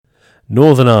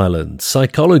Northern Ireland,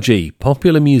 psychology,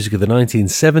 popular music of the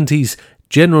 1970s,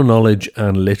 general knowledge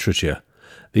and literature.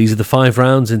 These are the 5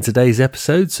 rounds in today's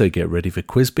episode, so get ready for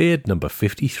Quizbeard number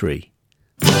 53.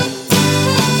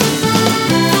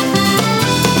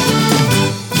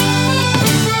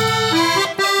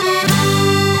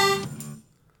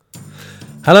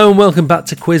 Hello and welcome back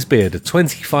to Quizbeard, a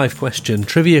 25-question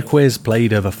trivia quiz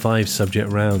played over 5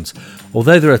 subject rounds.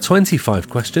 Although there are 25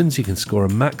 questions, you can score a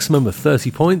maximum of 30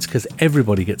 points because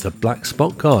everybody gets a black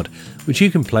spot card, which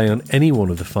you can play on any one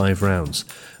of the 5 rounds.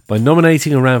 By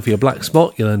nominating a round for your black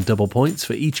spot, you'll earn double points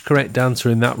for each correct answer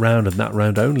in that round and that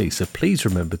round only, so please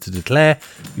remember to declare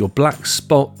your black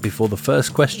spot before the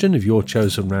first question of your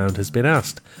chosen round has been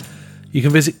asked. You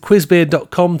can visit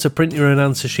quizbeard.com to print your own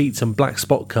answer sheets and black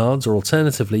spot cards, or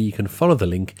alternatively you can follow the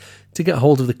link to get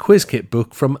hold of the Quiz Kit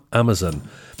book from Amazon.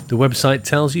 The website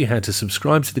tells you how to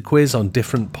subscribe to the quiz on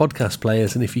different podcast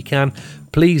players, and if you can,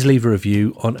 please leave a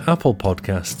review on Apple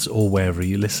Podcasts or wherever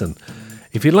you listen.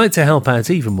 If you'd like to help out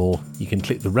even more, you can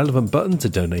click the relevant button to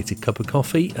donate a cup of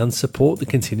coffee and support the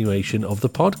continuation of the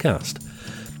podcast.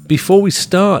 Before we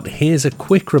start, here's a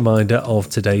quick reminder of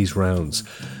today's rounds.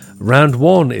 Round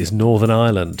 1 is Northern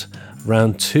Ireland,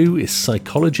 Round 2 is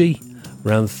Psychology,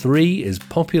 Round 3 is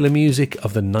Popular Music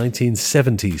of the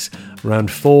 1970s, Round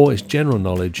 4 is General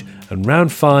Knowledge, and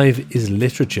Round 5 is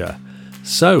Literature.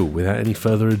 So, without any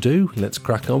further ado, let's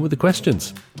crack on with the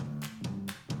questions.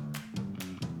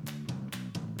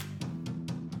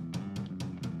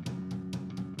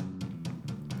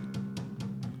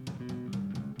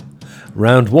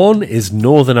 Round 1 is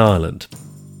Northern Ireland.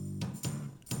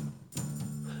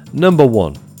 Number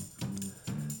 1.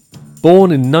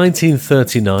 Born in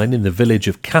 1939 in the village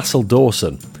of Castle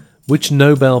Dawson, which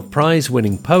Nobel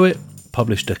Prize-winning poet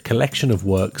published a collection of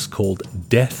works called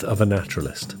Death of a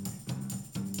Naturalist?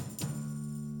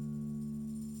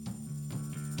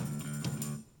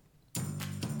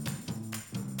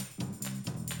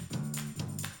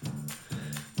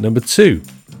 Number 2.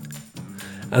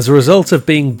 As a result of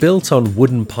being built on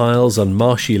wooden piles on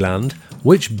marshy land,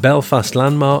 which Belfast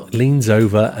landmark leans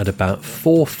over at about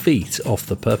 4 feet off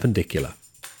the perpendicular?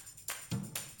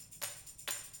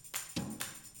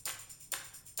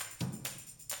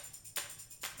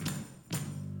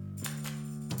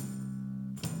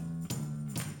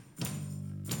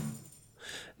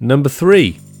 Number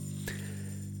 3.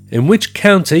 In which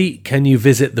county can you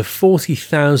visit the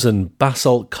 40,000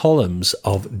 basalt columns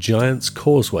of Giant's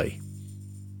Causeway?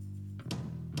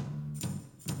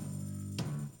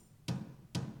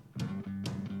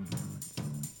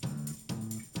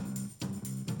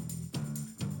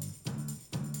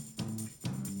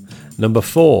 Number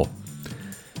 4.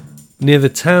 Near the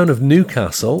town of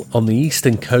Newcastle on the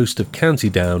eastern coast of County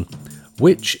Down,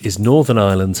 which is Northern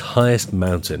Ireland's highest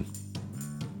mountain?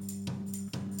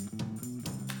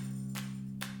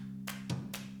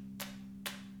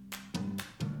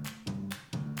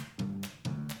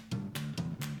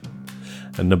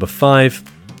 And number 5.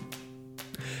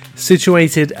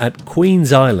 Situated at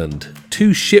Queen's Island,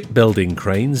 2 shipbuilding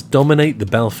cranes dominate the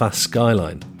Belfast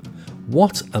skyline.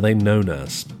 What are they known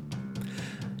as?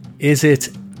 Is it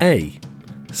A.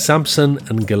 Samson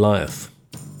and Goliath,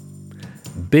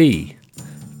 B.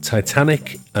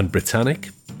 Titanic and Britannic,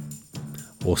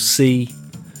 or C.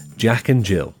 Jack and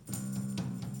Jill?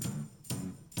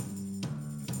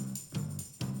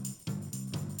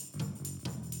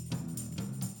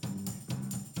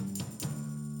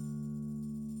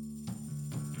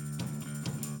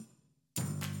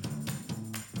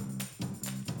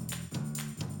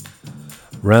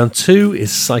 Round 2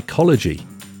 is Psychology.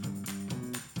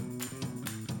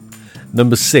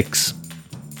 Number 6.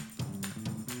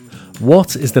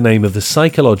 What is the name of the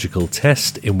psychological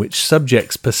test in which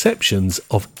subjects' perceptions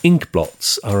of ink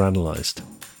blots are analysed?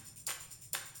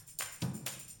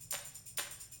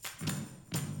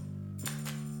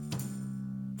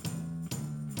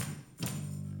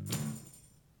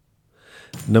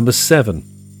 Number 7.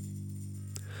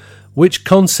 Which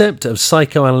concept of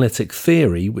psychoanalytic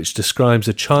theory, which describes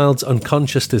a child's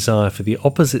unconscious desire for the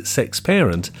opposite sex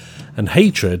parent and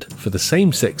hatred for the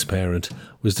same sex parent,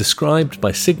 was described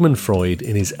by Sigmund Freud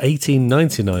in his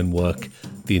 1899 work,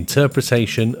 The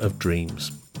Interpretation of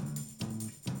Dreams?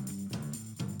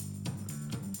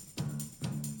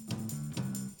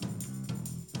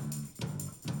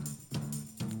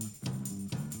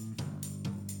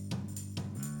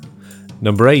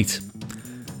 Number 8.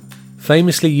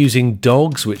 Famously using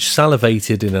dogs which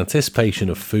salivated in anticipation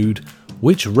of food,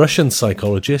 which Russian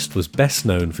psychologist was best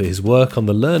known for his work on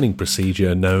the learning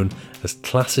procedure known as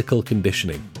classical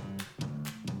conditioning?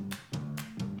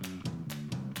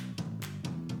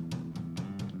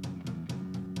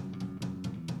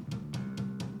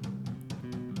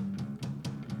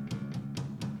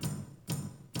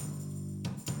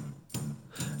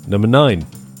 Number 9.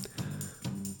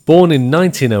 Born in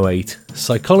 1908,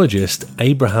 psychologist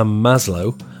Abraham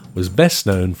Maslow was best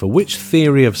known for which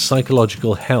theory of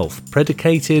psychological health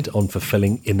predicated on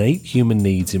fulfilling innate human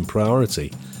needs in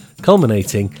priority,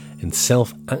 culminating in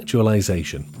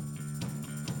self-actualization?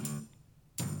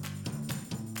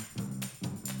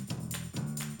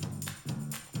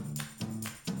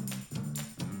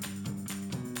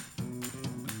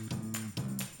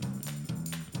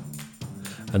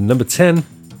 And number 10.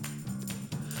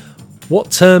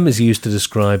 What term is used to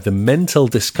describe the mental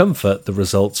discomfort that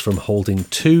results from holding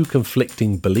two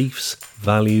conflicting beliefs,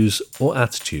 values, or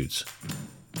attitudes?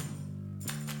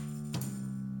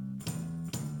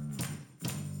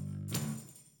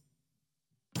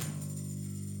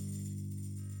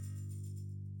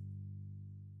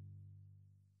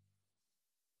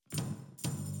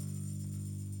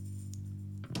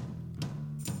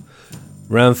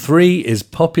 Round 3 is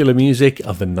popular music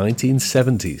of the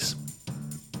 1970s.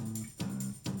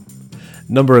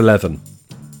 Number 11.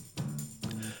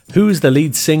 Who is the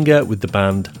lead singer with the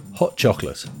band Hot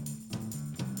Chocolate?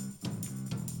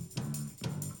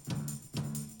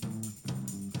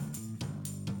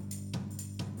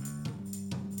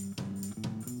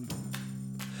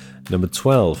 Number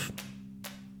 12.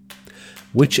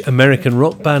 Which American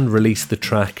rock band released the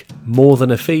track More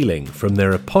Than a Feeling from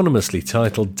their eponymously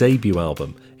titled debut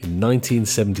album in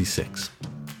 1976?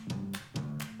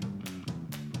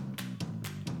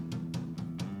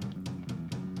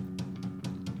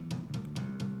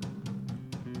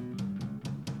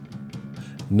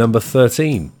 Number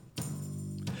 13.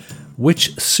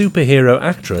 Which superhero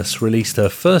actress released her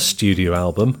first studio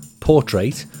album,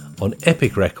 Portrait, on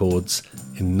Epic Records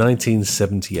in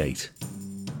 1978?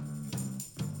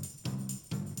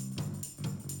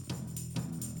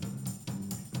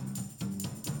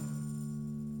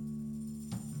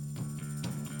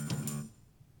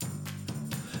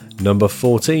 Number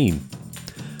 14.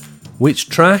 Which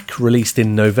track, released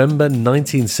in November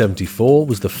 1974,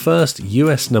 was the first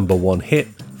US number 1 hit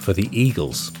for the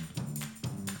Eagles?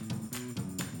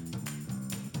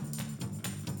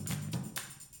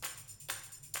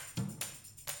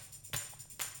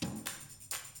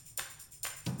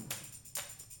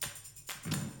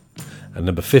 And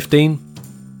number 15.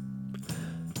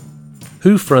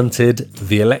 Who fronted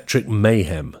the Electric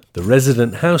Mayhem, the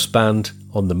resident house band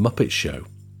on The Muppet Show?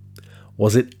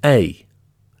 Was it A,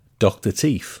 Dr.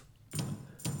 Teeth,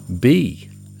 B,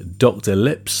 Dr.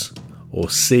 Lips, or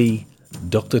C,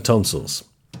 Dr. Tonsils?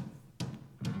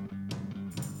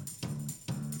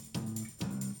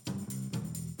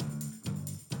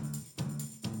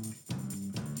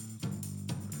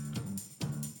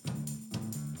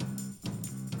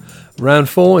 Round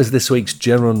 4 is this week's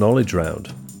general knowledge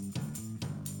round.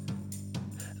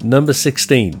 Number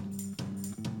 16.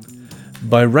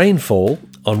 By rainfall,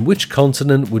 on which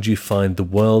continent would you find the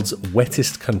world's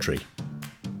wettest country?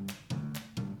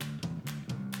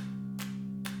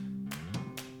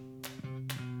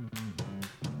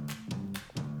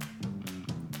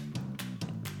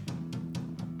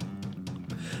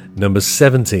 Number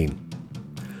 17.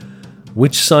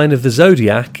 Which sign of the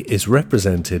zodiac is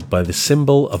represented by the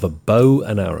symbol of a bow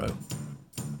and arrow?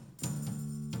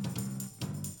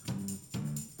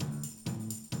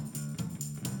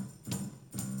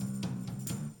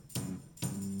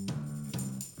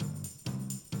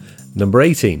 Number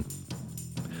 18.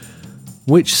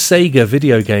 Which Sega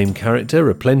video game character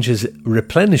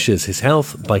replenishes his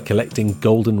health by collecting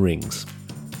golden rings?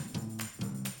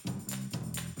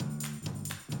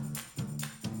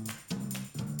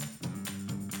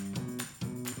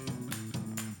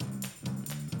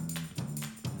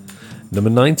 Number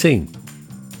 19.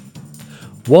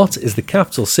 What is the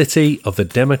capital city of the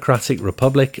Democratic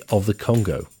Republic of the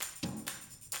Congo?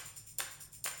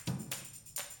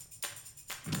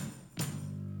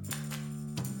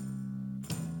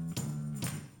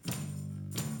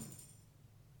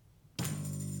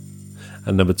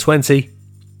 And number 20.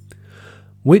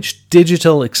 Which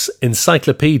digital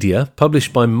encyclopedia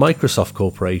published by Microsoft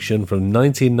Corporation from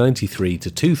 1993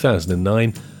 to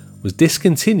 2009 was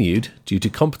discontinued due to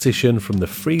competition from the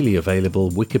freely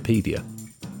available Wikipedia?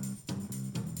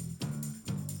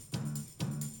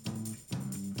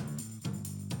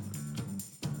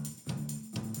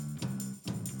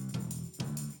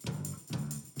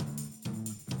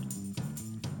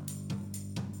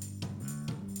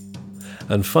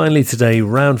 And finally today,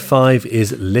 round 5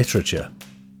 is literature.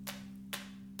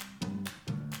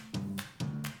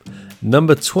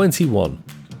 Number 21.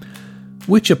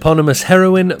 Which eponymous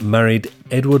heroine married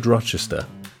Edward Rochester?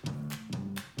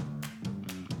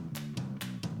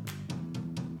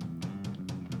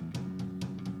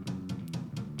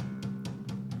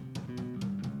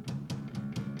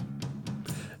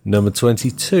 Number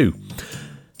 22.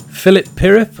 Philip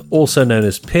Pirrip, also known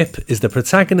as Pip, is the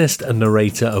protagonist and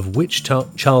narrator of which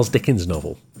Charles Dickens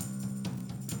novel?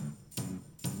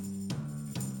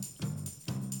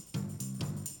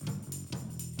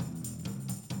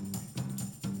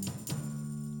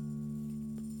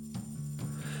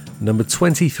 Number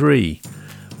 23.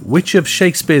 Which of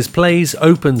Shakespeare's plays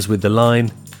opens with the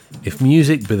line, "If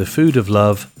music be the food of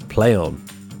love, play on"?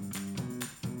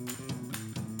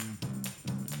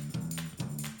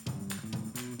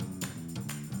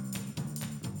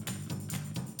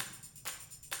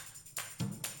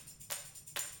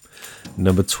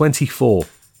 Number 24.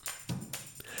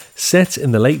 Set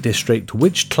in the Lake District,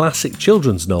 which classic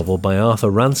children's novel by Arthur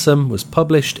Ransome was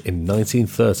published in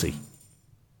 1930?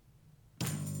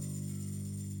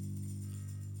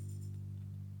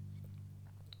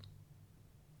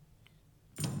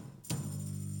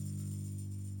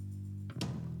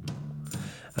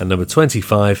 And number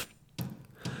 25.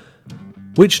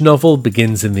 Which novel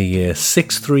begins in the year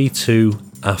 632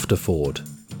 after Ford?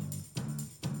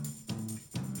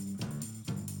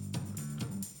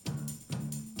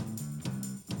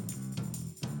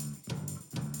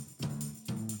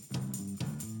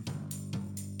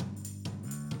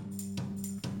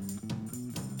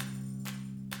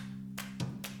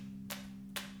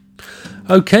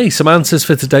 Okay, some answers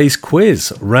for today's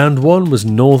quiz. Round 1 was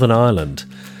Northern Ireland.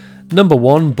 Number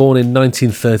 1, born in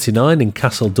 1939 in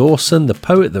Castle Dawson, the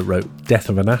poet that wrote Death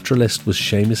of a Naturalist was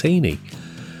Seamus Heaney.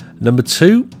 Number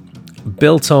 2,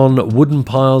 built on wooden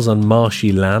piles on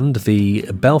marshy land, the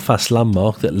Belfast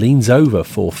landmark that leans over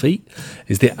 4 feet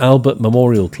is the Albert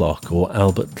Memorial Clock, or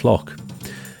Albert Clock.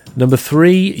 Number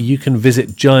 3, you can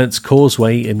visit Giant's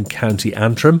Causeway in County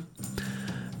Antrim.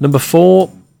 Number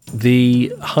 4,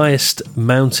 the highest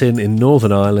mountain in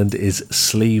Northern Ireland is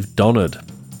Slieve Donard.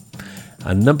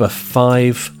 And number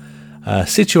 5,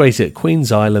 situated at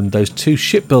Queen's Island, those 2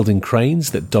 shipbuilding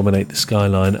cranes that dominate the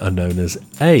skyline are known as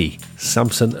A,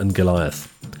 Samson and Goliath.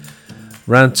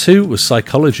 Round 2 was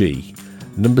psychology.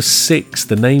 Number 6,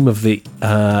 the name of the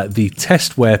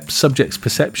test where subjects'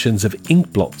 perceptions of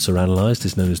ink blots are analysed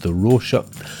is known as the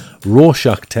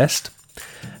Rorschach test.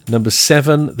 Number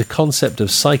 7, the concept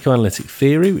of psychoanalytic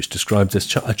theory, which describes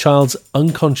a child's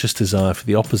unconscious desire for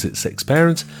the opposite sex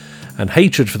parent and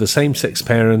hatred for the same sex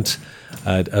parent,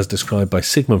 as described by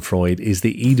Sigmund Freud, is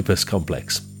the Oedipus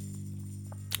complex.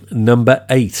 Number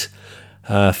 8,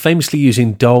 famously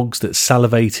using dogs that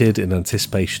salivated in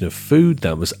anticipation of food,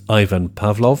 that was Ivan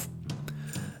Pavlov.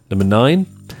 Number 9,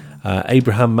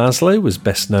 Abraham Maslow was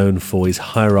best known for his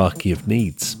hierarchy of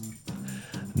needs.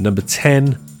 Number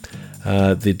 10,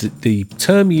 the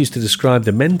term used to describe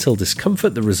the mental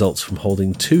discomfort that results from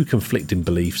holding 2 conflicting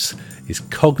beliefs is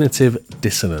cognitive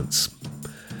dissonance.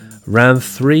 Round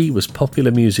 3 was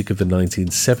popular music of the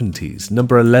 1970s.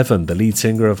 Number 11, the lead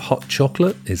singer of Hot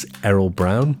Chocolate is Errol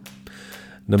Brown.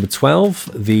 Number 12,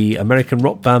 the American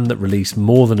rock band that released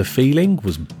More Than a Feeling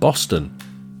was Boston.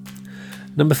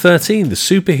 Number 13, the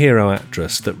superhero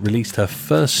actress that released her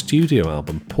first studio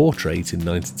album, Portrait, in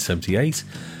 1978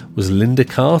 was Linda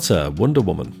Carter, Wonder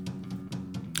Woman.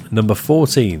 Number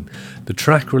 14, the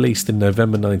track released in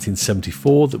November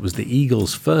 1974 that was the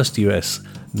Eagles' first US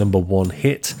number 1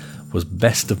 hit was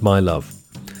Best of My Love.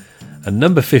 And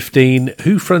number 15,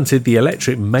 who fronted the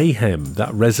Electric Mayhem,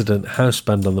 that resident house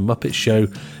band on The Muppet Show?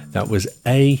 That was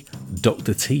A,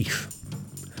 Dr. Teeth.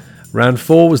 Round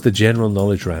 4 was the general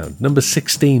knowledge round. Number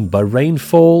 16, by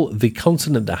rainfall, the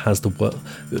continent that has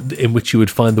in which you would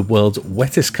find the world's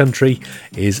wettest country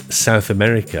is South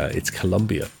America. It's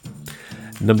Colombia.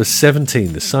 Number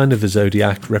 17, the sign of the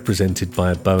zodiac represented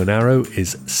by a bow and arrow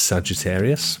is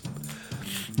Sagittarius.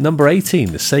 Number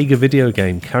 18, the Sega video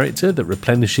game character that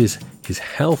replenishes his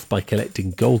health by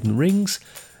collecting golden rings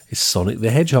is Sonic the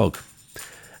Hedgehog.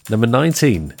 Number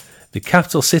 19, the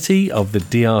capital city of the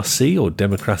DRC, or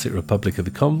Democratic Republic of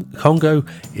the Congo,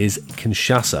 is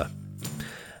Kinshasa.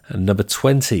 And number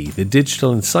 20, the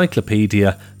digital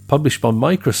encyclopedia published by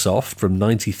Microsoft from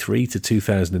 1993 to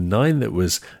 2009 that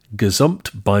was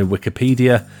gazumped by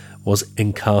Wikipedia was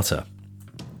Encarta.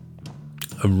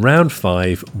 And round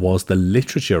 5 was the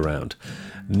literature round.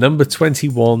 Number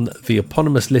 21, the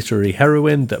eponymous literary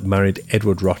heroine that married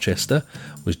Edward Rochester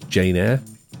was Jane Eyre.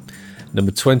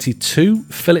 Number 22,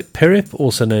 Philip Pirrip,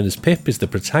 also known as Pip, is the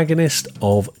protagonist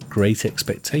of Great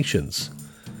Expectations.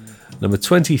 Number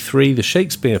 23, the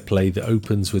Shakespeare play that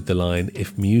opens with the line,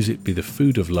 "If music be the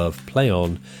food of love, play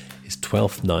on," is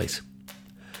Twelfth Night.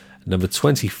 Number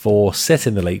 24, set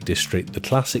in the Lake District, the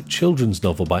classic children's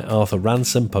novel by Arthur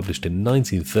Ransome, published in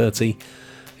 1930,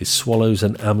 is Swallows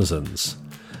and Amazons.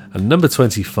 And number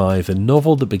 25, the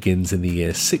novel that begins in the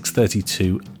year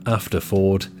 632 after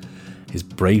Ford, is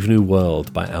Brave New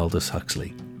World by Aldous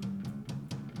Huxley.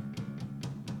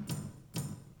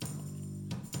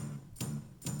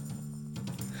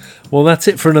 Well, that's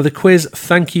it for another quiz.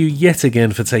 Thank you yet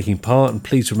again for taking part, and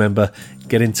please remember,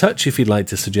 get in touch if you'd like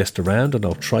to suggest a round and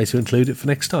I'll try to include it for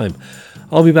next time.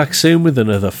 I'll be back soon with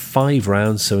another 5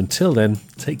 rounds, so until then,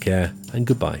 take care and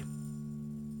goodbye.